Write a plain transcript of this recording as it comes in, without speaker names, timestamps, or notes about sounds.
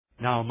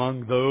Now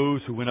among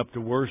those who went up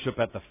to worship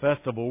at the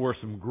festival were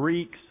some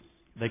Greeks.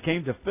 They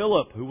came to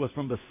Philip, who was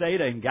from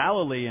Bethsaida in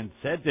Galilee, and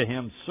said to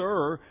him,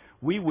 "Sir,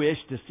 we wish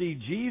to see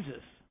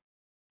Jesus."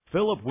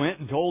 Philip went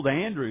and told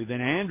Andrew.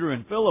 Then Andrew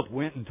and Philip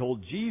went and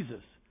told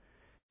Jesus.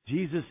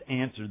 Jesus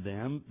answered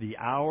them, "The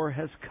hour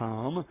has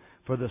come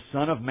for the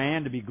Son of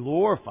Man to be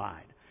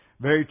glorified.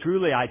 Very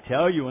truly I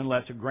tell you,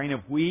 unless a grain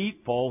of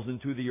wheat falls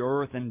into the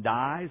earth and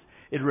dies,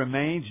 it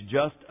remains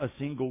just a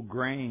single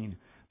grain.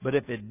 But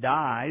if it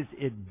dies,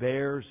 it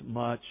bears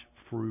much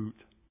fruit.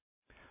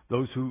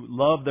 Those who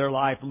love their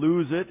life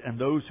lose it, and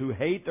those who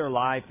hate their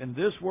life in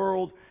this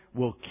world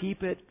will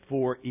keep it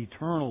for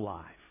eternal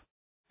life.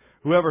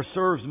 Whoever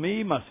serves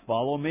me must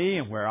follow me,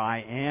 and where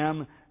I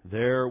am,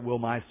 there will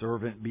my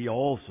servant be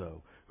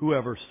also.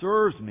 Whoever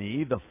serves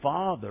me, the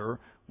Father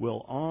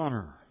will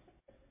honor.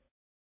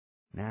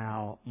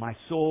 Now my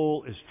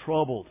soul is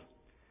troubled.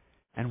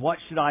 And what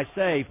should I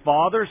say?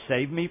 Father,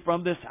 save me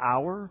from this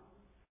hour?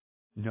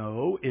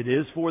 No, it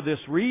is for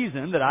this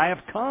reason that I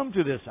have come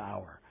to this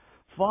hour.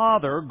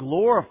 Father,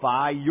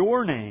 glorify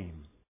your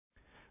name."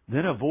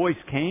 Then a voice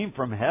came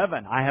from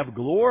heaven, "I have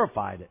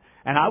glorified it,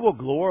 and I will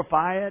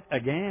glorify it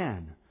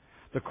again."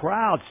 The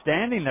crowd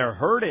standing there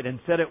heard it and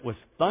said it was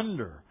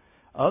thunder.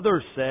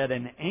 Others said,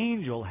 "An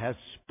angel has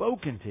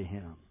spoken to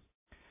him."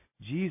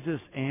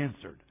 Jesus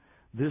answered,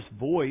 "This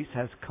voice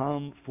has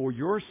come for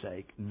your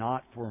sake,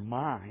 not for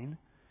mine.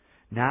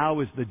 Now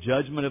is the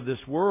judgment of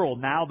this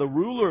world. Now the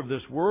ruler of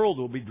this world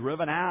will be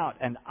driven out,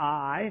 and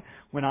I,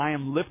 when I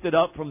am lifted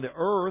up from the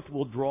earth,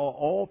 will draw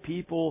all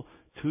people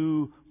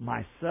to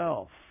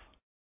myself."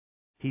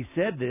 He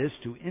said this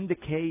to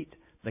indicate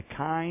the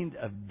kind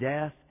of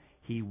death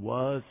he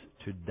was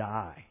to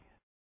die.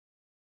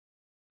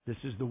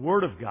 This is the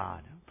word of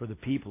God for the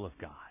people of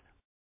God.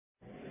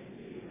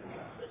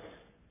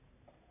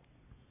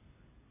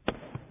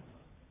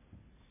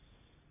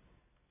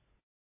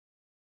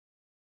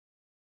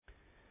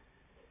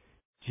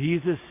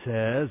 Jesus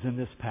says in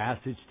this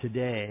passage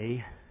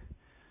today,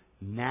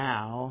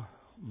 "Now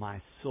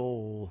my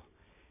soul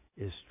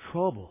is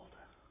troubled."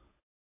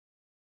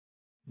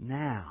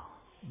 Now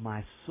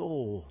my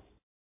soul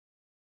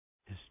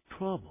is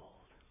troubled.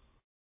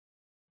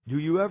 Do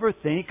you ever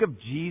think of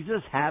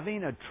Jesus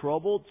having a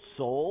troubled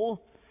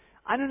soul?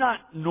 I do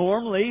not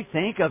normally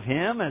think of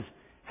him as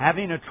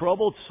having a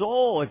troubled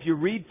soul. If you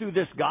read through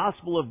this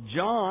Gospel of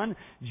John,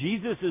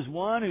 Jesus is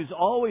one who's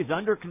always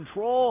under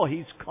control.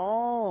 He's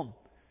calm.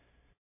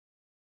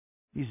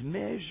 He's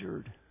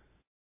measured.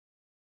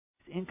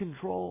 He's in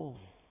control.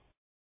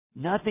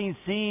 Nothing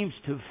seems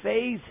to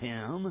faze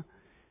him.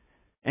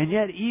 And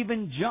yet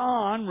even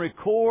John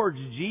records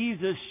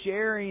Jesus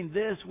sharing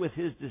this with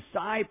his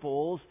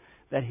disciples,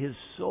 that his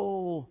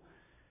soul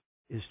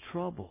is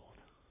troubled.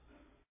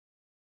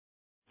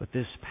 But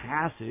this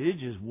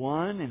passage is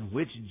one in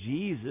which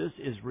Jesus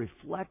is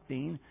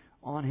reflecting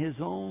on his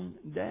own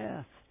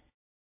death.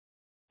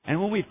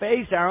 And when we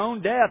face our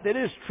own death, it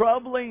is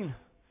troubling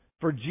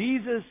for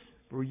Jesus,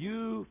 for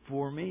you,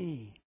 for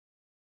me.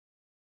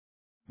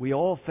 We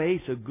all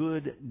face a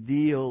good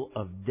deal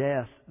of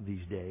death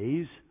these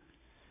days.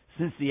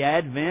 Since the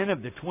advent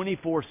of the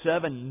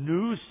 24/7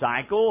 news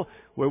cycle,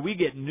 where we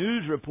get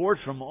news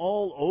reports from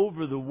all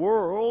over the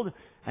world,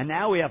 and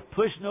now we have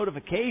push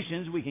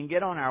notifications we can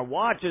get on our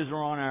watches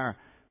or on our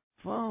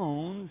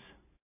phones,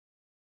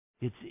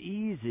 it's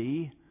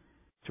easy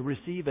to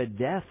receive a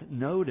death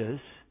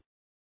notice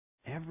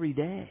every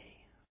day.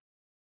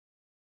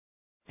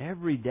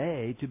 Every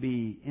day to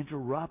be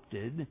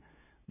interrupted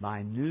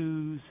by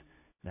news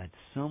that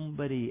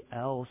somebody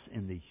else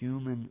in the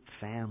human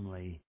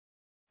family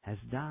has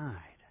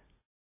died.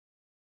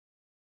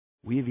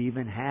 We've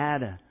even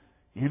had an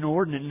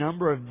inordinate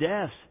number of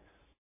deaths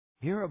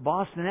here at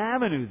Boston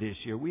Avenue this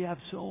year. We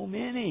have so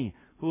many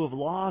who have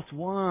lost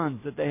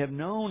ones that they have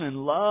known and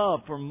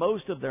loved for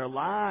most of their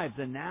lives,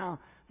 and now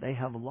they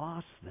have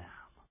lost them.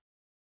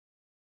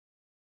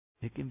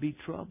 It can be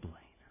troubling.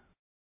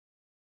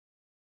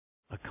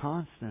 A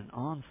constant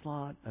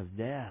onslaught of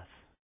death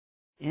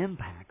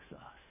impacts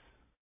us.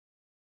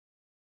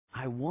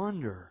 I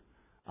wonder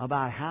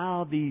about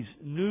how these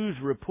news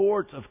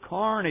reports of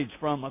carnage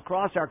from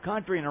across our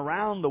country and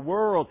around the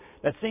world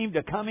that seem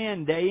to come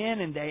in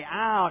and day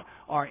out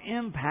are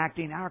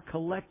impacting our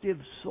collective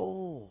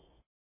soul.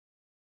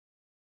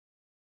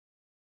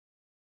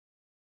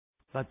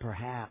 But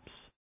perhaps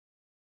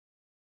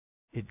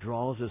it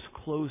draws us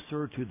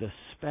closer to the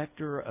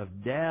specter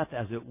of death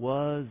as it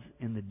was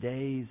in the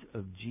days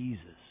of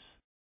Jesus.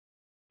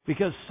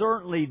 Because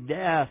certainly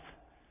death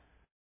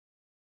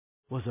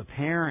was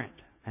apparent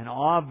and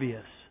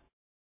obvious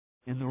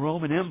in the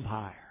Roman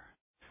Empire.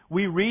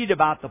 We read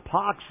about the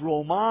Pax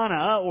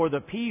Romana, or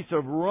the peace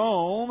of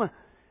Rome,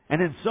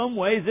 and in some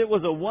ways it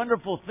was a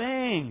wonderful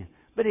thing,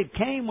 but it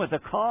came with a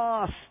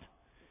cost.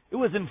 It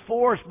was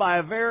enforced by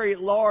a very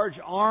large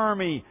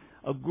army,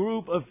 a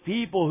group of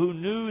people who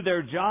knew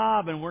their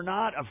job and were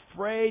not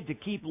afraid to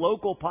keep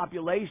local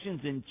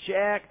populations in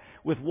check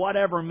with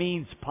whatever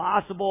means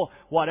possible,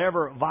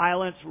 whatever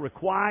violence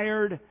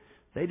required.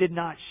 They did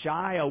not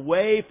shy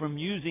away from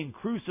using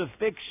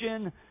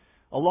crucifixion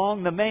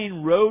along the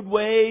main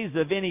roadways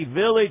of any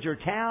village or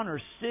town or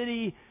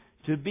city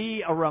to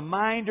be a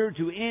reminder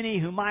to any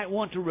who might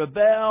want to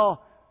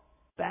rebel.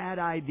 Bad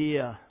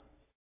idea.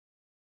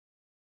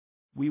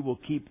 We will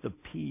keep the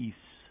peace,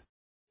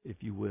 if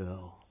you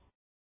will.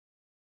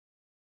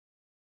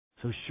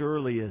 So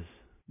surely as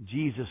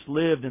Jesus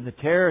lived in the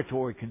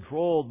territory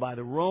controlled by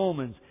the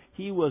Romans,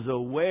 He was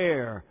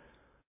aware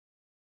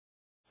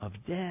of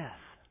death.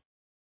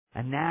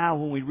 And now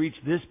when we reach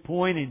this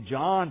point in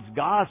John's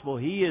Gospel,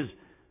 He has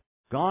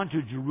gone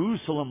to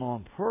Jerusalem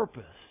on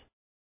purpose.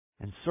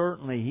 And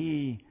certainly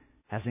He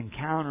has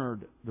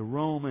encountered the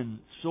Roman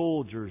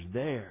soldiers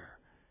there.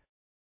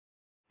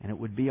 And it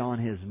would be on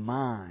His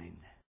mind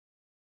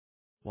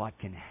what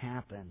can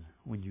happen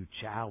when you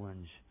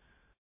challenge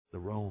the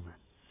Romans.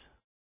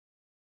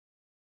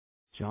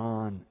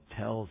 John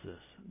tells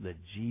us that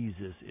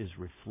Jesus is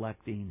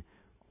reflecting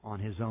on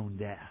His own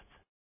death,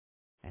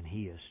 and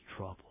He is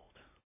troubled.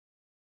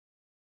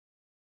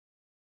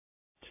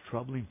 It's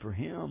troubling for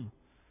Him.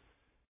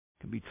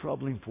 It can be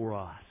troubling for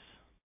us.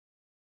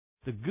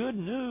 The good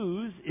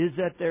news is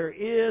that there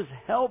is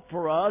help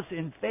for us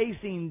in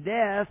facing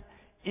death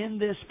in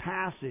this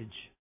passage.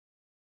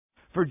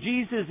 For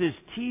Jesus is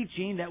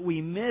teaching that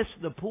we miss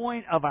the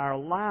point of our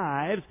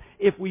lives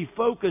if we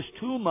focus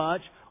too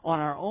much on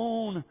our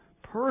own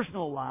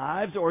personal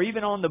lives or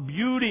even on the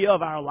beauty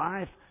of our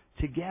life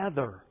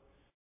together.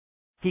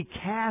 He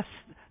casts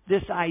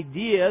this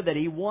idea that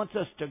He wants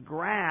us to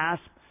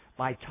grasp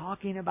by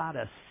talking about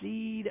a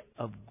seed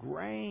of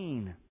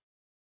grain.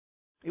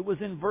 It was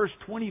in verse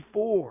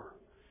 24.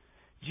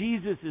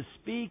 Jesus is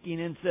speaking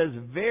and says,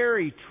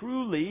 "Very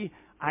truly,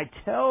 I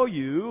tell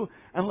you,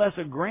 unless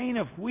a grain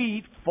of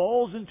wheat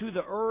falls into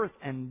the earth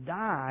and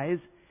dies,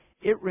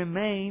 it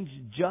remains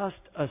just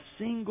a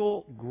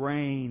single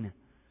grain.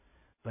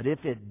 But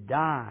if it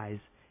dies,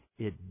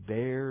 it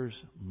bears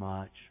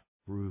much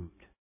fruit."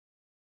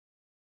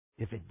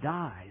 If it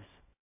dies,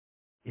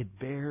 it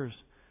bears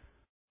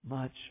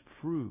much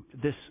fruit.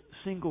 This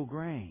single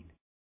grain.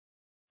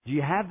 Do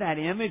you have that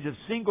image of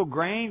single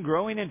grain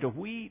growing into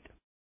wheat?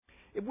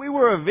 If we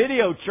were a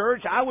video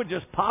church, I would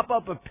just pop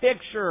up a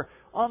picture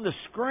on the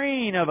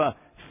screen of a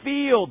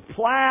field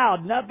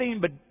plowed, nothing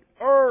but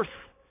earth,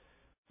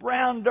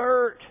 brown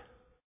dirt.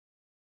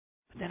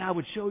 Then I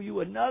would show you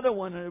another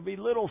one, and there would be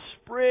little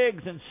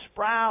sprigs and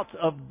sprouts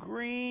of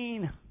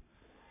green.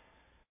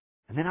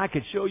 And then I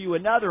could show you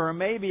another, or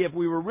maybe if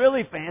we were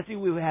really fancy,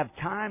 we would have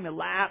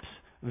time-elapse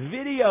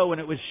video,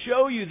 and it would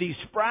show you these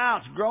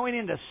sprouts growing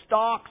into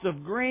stalks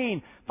of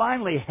green,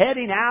 finally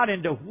heading out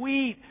into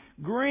wheat,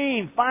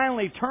 green,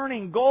 finally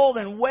turning gold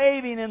and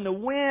waving in the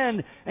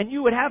wind. And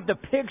you would have the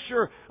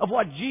picture of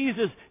what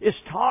Jesus is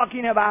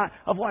talking about,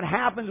 of what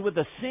happens with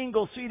a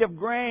single seed of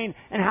grain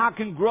and how it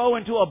can grow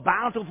into a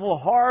bountiful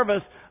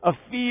harvest, a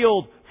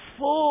field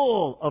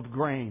full of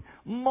grain,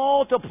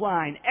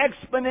 multiplying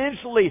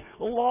exponentially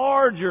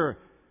larger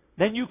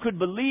than you could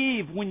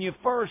believe when you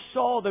first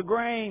saw the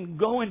grain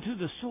go into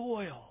the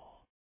soil.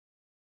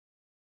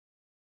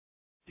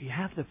 Do you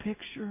have the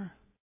picture?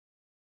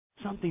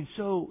 Something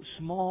so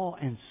small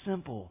and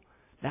simple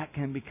that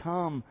can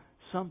become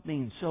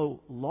something so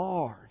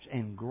large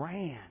and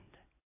grand.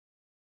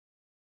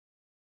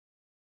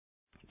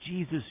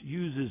 Jesus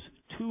uses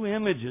two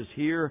images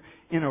here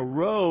in a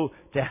row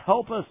to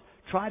help us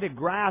try to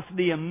grasp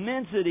the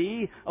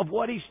immensity of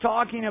what He's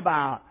talking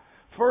about.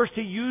 First,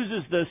 He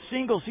uses the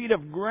single seed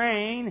of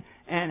grain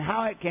and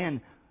how it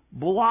can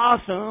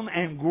blossom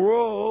and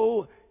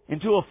grow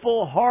into a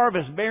full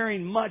harvest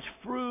bearing much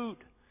fruit.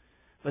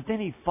 But then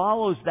He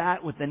follows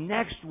that with the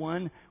next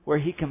one where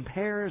He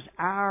compares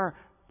our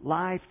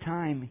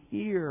lifetime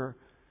here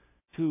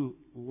to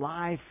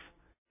life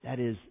that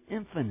is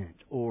infinite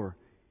or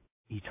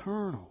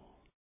eternal.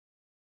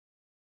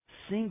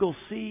 Single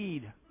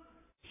seed,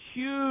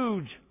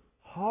 huge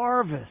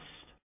harvest.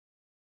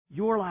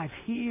 Your life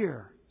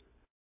here.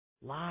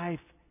 Life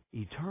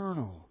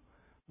eternal.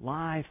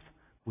 Life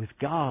with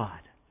God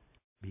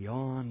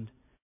beyond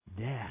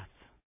death.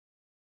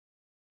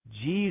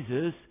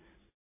 Jesus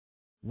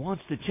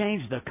wants to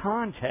change the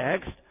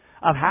context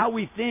of how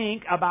we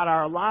think about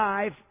our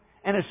life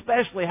and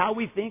especially how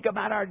we think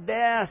about our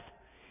death.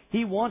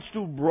 He wants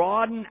to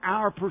broaden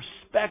our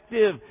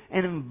perspective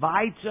and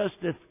invites us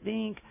to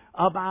think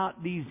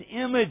about these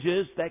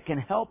images that can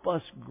help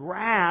us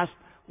grasp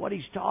what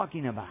He's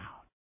talking about.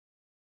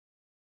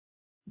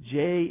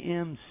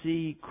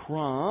 J.M.C.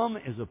 Crum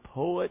is a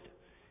poet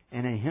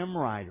and a hymn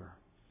writer.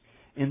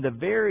 In the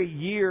very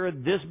year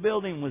this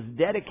building was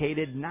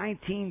dedicated,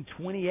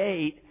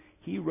 1928,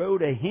 he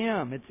wrote a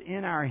hymn. It's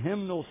in our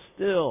hymnal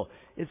still.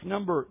 It's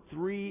number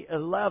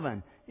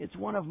 311. It's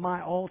one of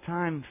my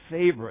all-time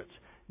favorites.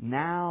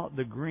 Now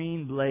the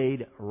green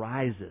blade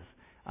rises.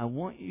 I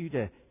want you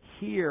to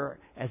hear,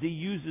 as he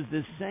uses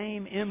this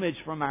same image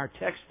from our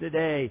text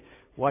today,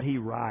 what he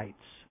writes.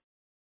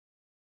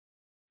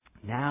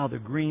 Now the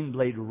green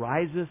blade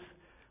riseth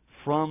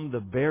from the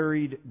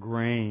buried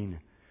grain,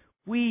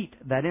 Wheat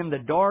that in the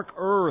dark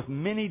earth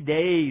many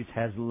days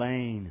has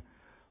lain.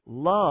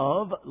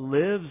 Love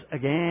lives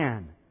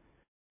again.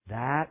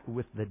 That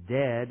with the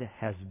dead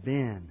has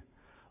been.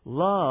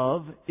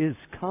 Love is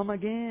come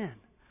again.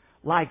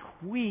 Like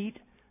wheat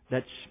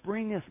that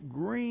springeth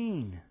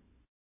green.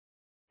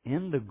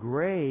 In the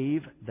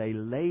grave they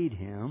laid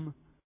him,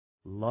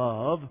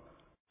 Love,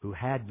 who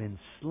had been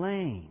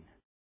slain,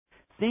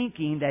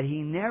 thinking that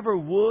he never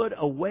would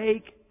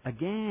awake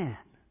again.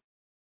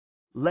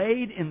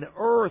 Laid in the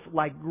earth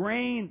like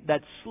grain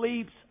that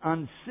sleeps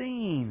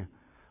unseen.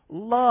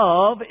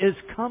 Love is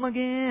come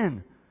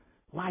again,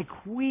 like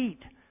wheat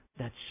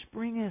that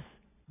springeth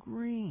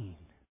green.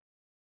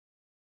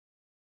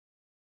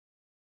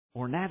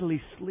 Or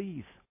Natalie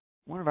Sleeth,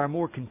 one of our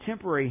more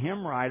contemporary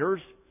hymn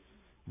writers,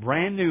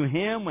 brand new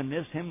hymn when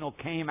this hymnal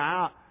came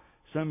out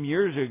some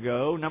years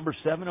ago, number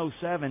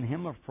 707,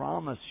 Hymn of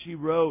Promise, she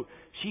wrote,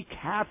 she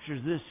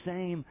captures this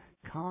same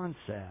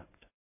concept.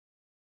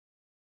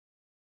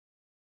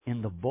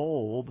 In the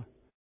bulb,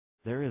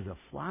 there is a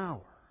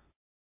flower.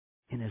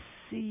 In a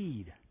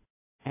seed,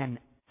 an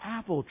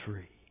apple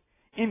tree.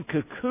 In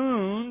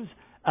cocoons,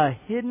 a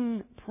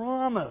hidden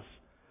promise.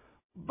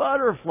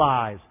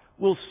 Butterflies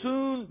will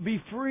soon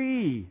be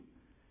free.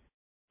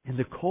 In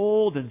the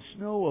cold and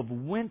snow of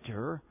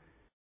winter,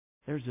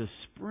 there's a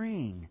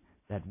spring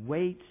that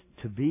waits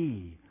to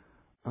be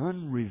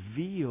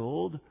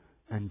unrevealed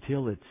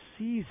until its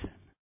season.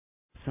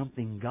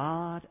 Something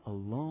God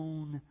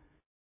alone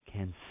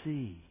can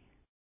see.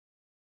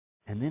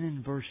 And then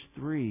in verse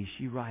 3,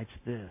 she writes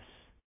this.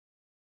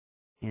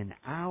 In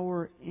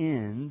our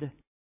end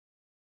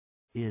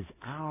is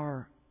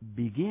our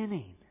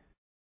beginning.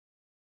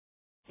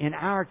 In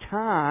our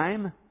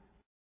time,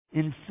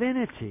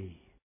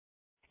 infinity.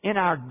 In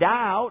our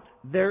doubt,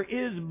 there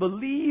is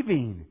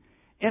believing.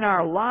 In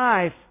our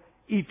life,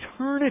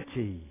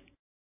 eternity.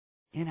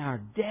 In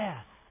our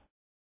death,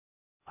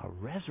 a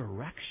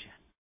resurrection.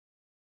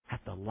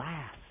 At the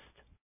last,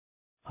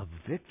 a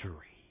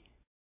victory.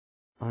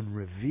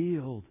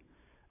 Unrevealed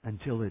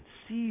until its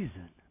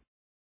season.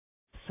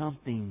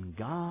 Something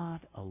God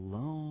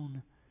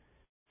alone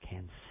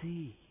can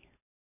see.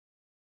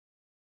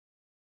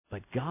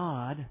 But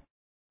God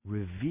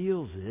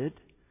reveals it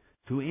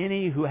to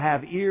any who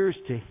have ears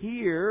to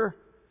hear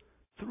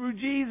through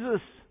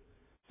Jesus.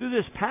 Through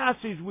this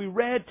passage we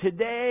read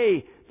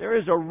today, there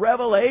is a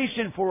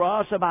revelation for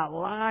us about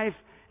life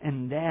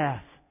and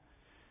death.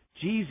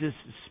 Jesus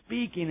is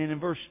speaking, and in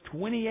verse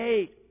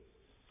 28,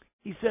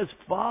 He says,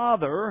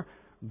 Father,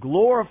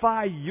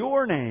 glorify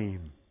your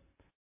name.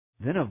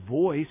 Then a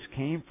voice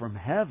came from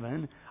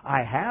heaven,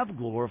 I have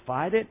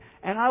glorified it,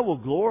 and I will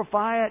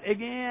glorify it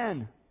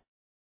again.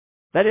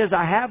 That is,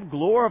 I have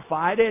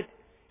glorified it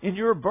in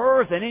your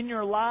birth and in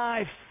your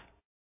life.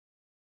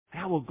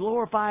 And I will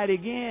glorify it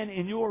again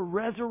in your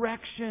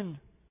resurrection.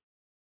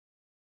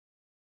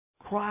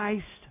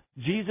 Christ,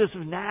 Jesus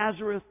of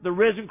Nazareth, the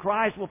risen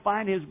Christ, will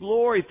find His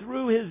glory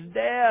through His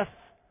death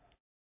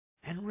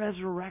and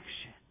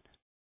resurrection.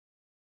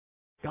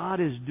 God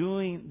is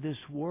doing this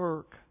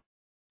work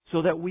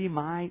so that we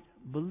might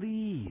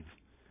believe.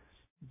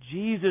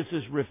 Jesus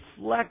is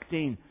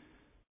reflecting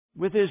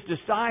with His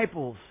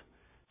disciples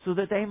so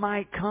that they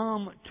might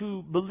come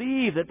to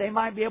believe, that they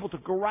might be able to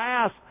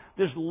grasp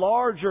this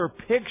larger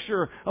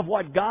picture of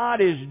what God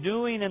is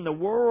doing in the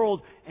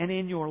world and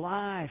in your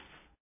life.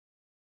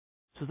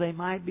 So they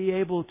might be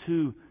able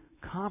to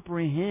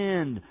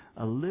comprehend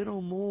a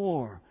little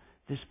more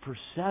this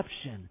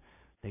perception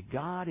that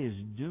God is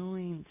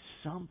doing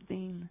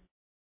something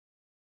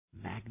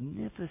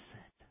magnificent.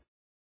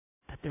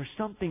 That there's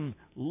something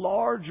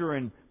larger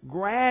and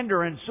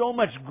grander and so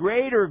much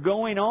greater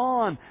going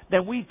on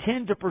than we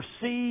tend to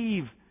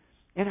perceive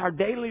in our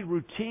daily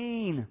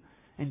routine.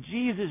 And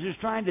Jesus is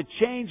trying to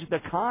change the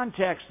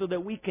context so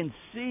that we can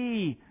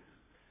see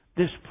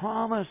this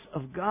promise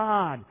of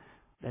God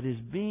that is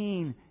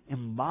being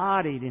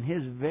embodied in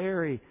His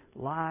very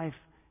life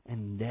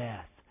and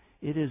death.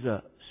 It is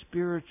a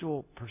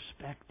spiritual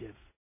perspective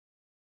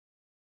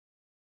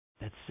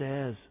that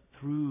says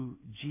through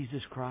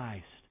Jesus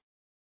Christ,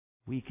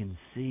 we can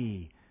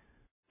see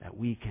that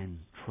we can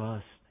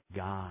trust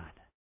God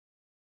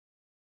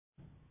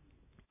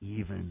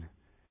even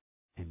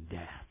in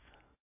death.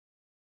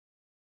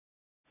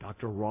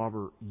 Dr.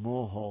 Robert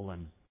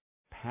Mulholland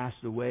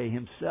passed away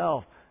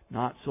himself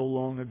not so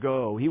long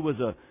ago. He was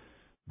a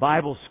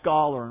Bible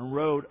scholar and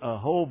wrote a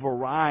whole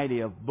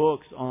variety of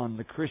books on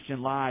the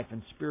Christian life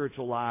and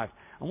spiritual life.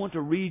 I want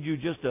to read you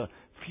just a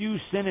few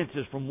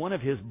sentences from one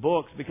of his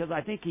books because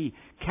I think he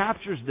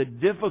captures the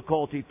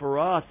difficulty for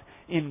us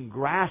in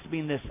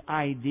grasping this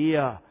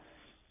idea.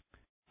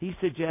 He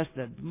suggests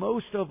that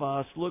most of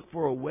us look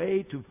for a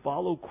way to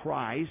follow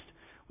Christ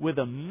with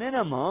a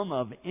minimum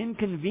of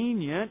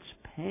inconvenience,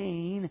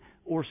 pain,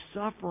 or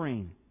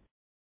suffering.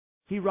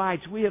 He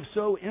writes, we have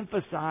so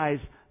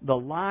emphasized the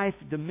life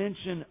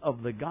dimension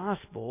of the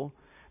gospel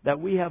that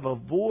we have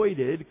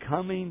avoided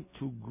coming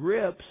to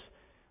grips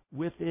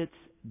with its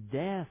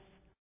death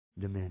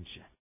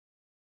dimension.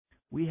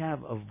 we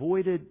have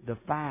avoided the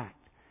fact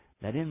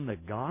that in the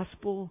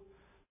gospel,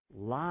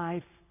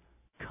 life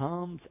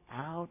comes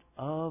out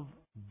of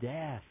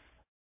death,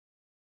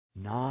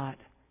 not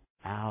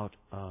out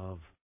of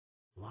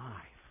life.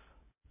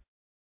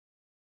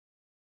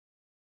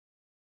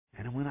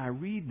 And when I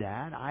read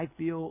that, I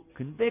feel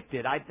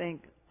convicted. I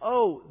think,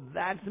 oh,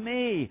 that's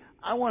me.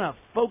 I want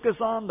to focus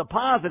on the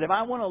positive.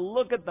 I want to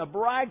look at the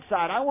bright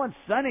side. I want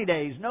sunny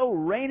days, no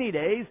rainy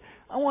days.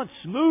 I want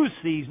smooth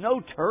seas,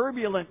 no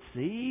turbulent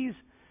seas.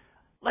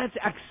 Let's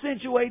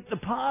accentuate the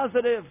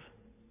positive.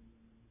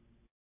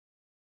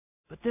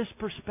 But this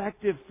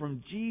perspective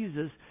from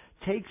Jesus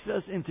takes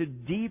us into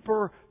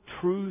deeper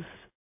truths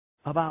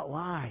about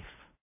life.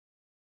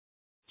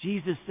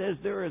 Jesus says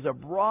there is a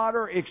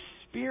broader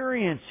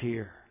experience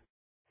here.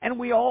 And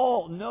we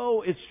all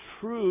know it's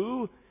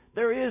true.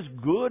 There is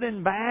good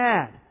and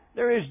bad.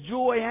 There is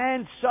joy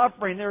and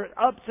suffering. There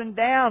are ups and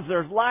downs.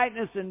 There's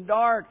lightness and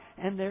dark.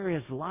 And there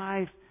is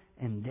life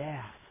and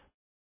death.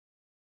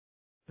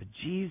 But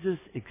Jesus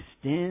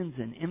extends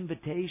an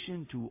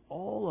invitation to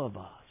all of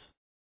us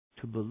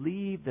to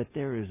believe that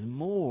there is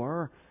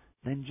more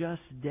than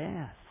just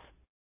death.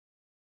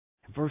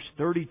 In verse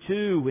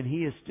 32, when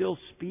he is still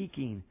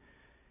speaking,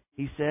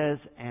 he says,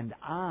 "And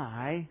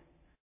I,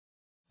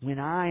 when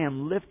I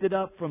am lifted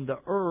up from the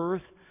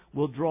earth,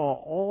 will draw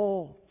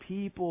all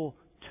people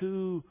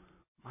to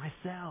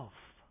myself."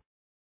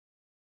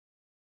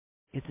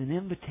 It's an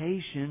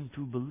invitation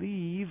to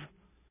believe.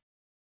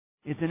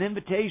 It's an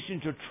invitation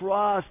to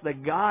trust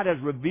that God has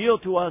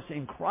revealed to us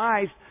in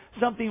Christ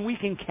something we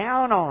can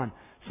count on,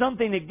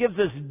 something that gives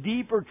us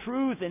deeper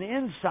truth and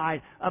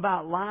insight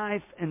about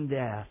life and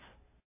death.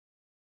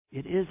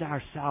 It is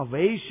our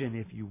salvation,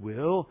 if you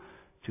will,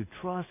 to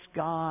trust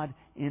God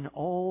in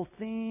all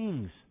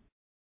things,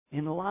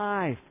 in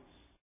life,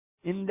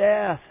 in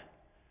death,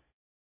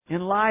 in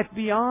life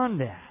beyond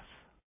death.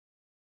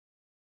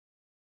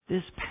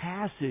 This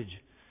passage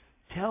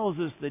tells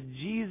us that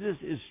Jesus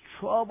is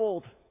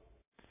troubled.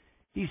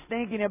 He's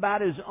thinking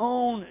about His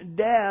own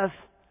death,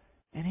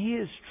 and He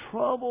is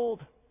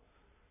troubled.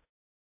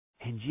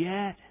 And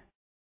yet,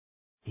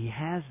 He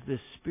has this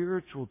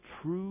spiritual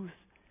truth,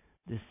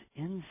 this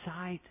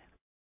insight,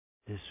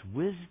 this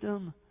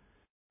wisdom,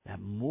 that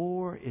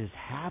more is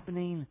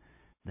happening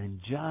than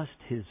just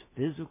His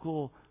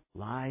physical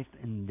life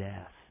and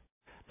death.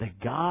 That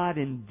God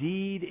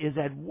indeed is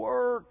at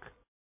work.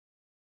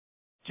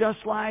 Just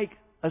like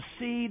a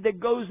seed that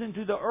goes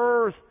into the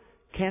earth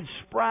can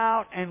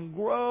sprout and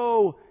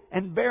grow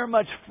and bear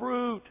much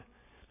fruit,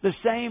 the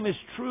same is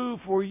true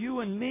for you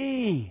and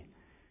me.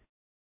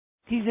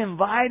 He's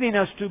inviting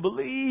us to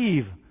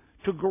believe,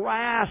 to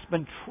grasp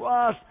and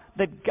trust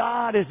that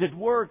God is at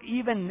work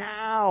even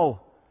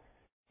now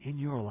in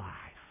your life.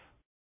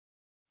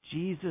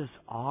 Jesus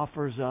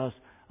offers us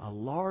a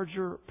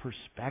larger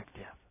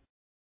perspective,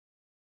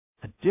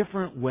 a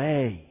different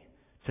way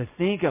to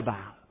think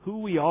about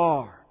who we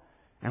are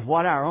and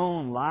what our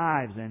own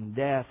lives and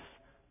deaths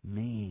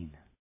mean.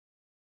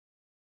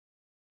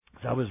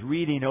 As I was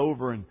reading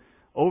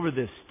over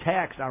this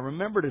text, I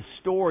remembered a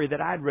story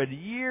that I'd read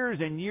years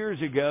and years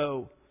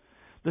ago.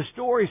 The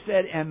story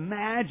said,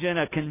 imagine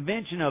a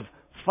convention of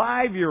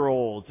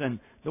 5-year-olds, and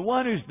the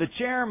one who's the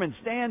chairman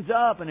stands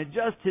up and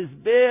adjusts his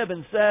bib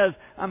and says,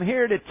 "I'm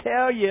here to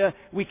tell you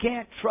we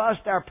can't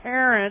trust our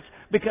parents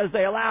because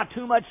they allow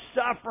too much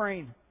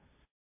suffering.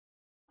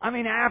 I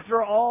mean,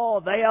 after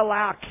all, they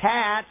allow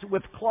cats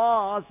with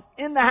claws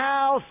in the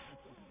house.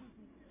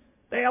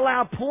 They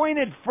allow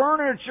pointed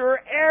furniture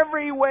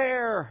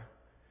everywhere.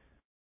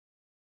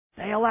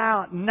 They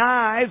allow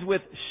knives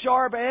with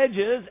sharp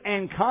edges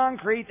and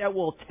concrete that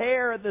will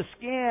tear the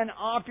skin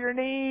off your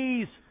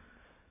knees.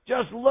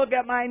 Just look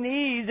at my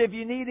knees if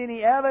you need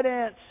any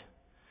evidence.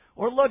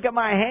 Or look at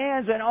my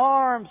hands and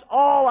arms.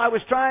 All I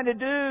was trying to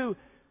do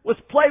was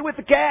play with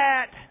the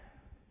cat."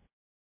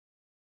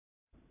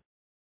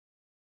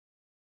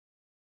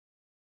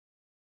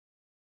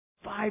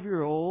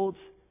 Five-year-olds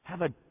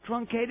have a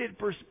truncated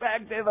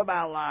perspective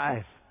about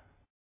life.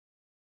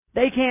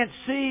 They can't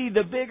see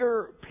the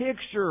bigger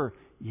picture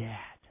yet.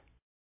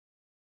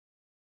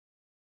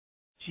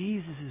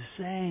 Jesus is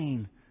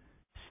saying,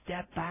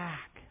 step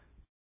back.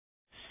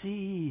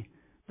 See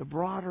the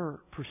broader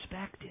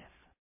perspective.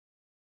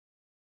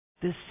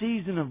 This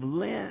season of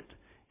Lent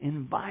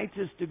invites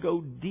us to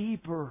go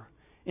deeper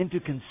into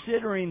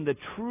considering the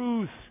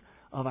truth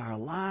of our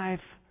life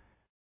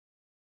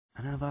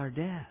and of our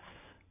death.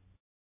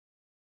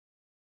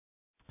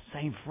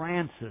 St.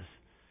 Francis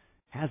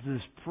has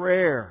this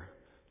prayer,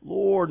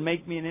 "Lord,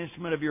 make me an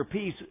instrument of your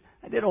peace."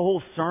 I did a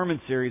whole sermon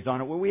series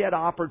on it where we had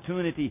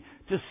opportunity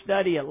to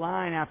study it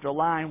line after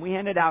line. We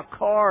handed out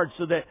cards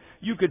so that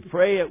you could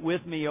pray it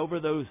with me over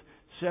those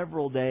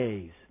several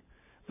days.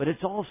 But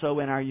it's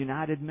also in our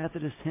United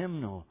Methodist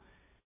hymnal.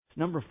 It's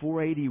number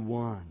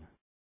 481.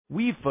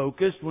 We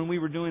focused, when we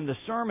were doing the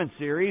sermon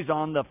series,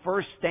 on the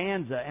first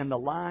stanza and the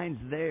lines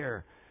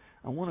there.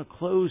 I want to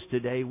close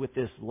today with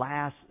this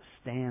last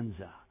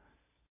stanza.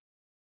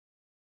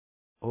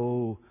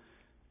 "O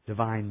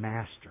Divine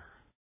Master,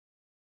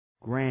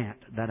 grant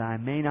that I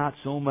may not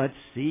so much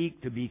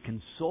seek to be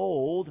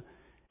consoled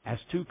as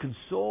to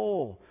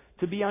console,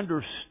 to be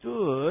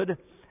understood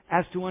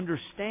as to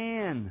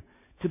understand,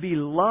 to be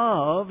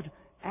loved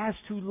as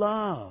to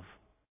love.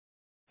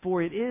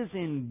 For it is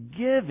in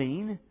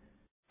giving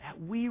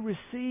that we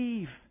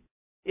receive.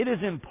 It is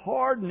in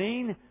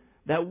pardoning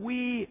that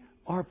we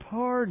are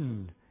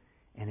pardoned.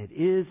 And it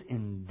is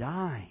in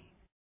dying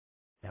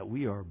that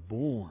we are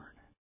born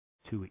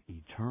to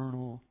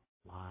eternal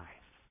life.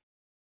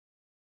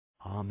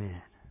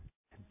 Amen.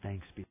 And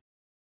thanks be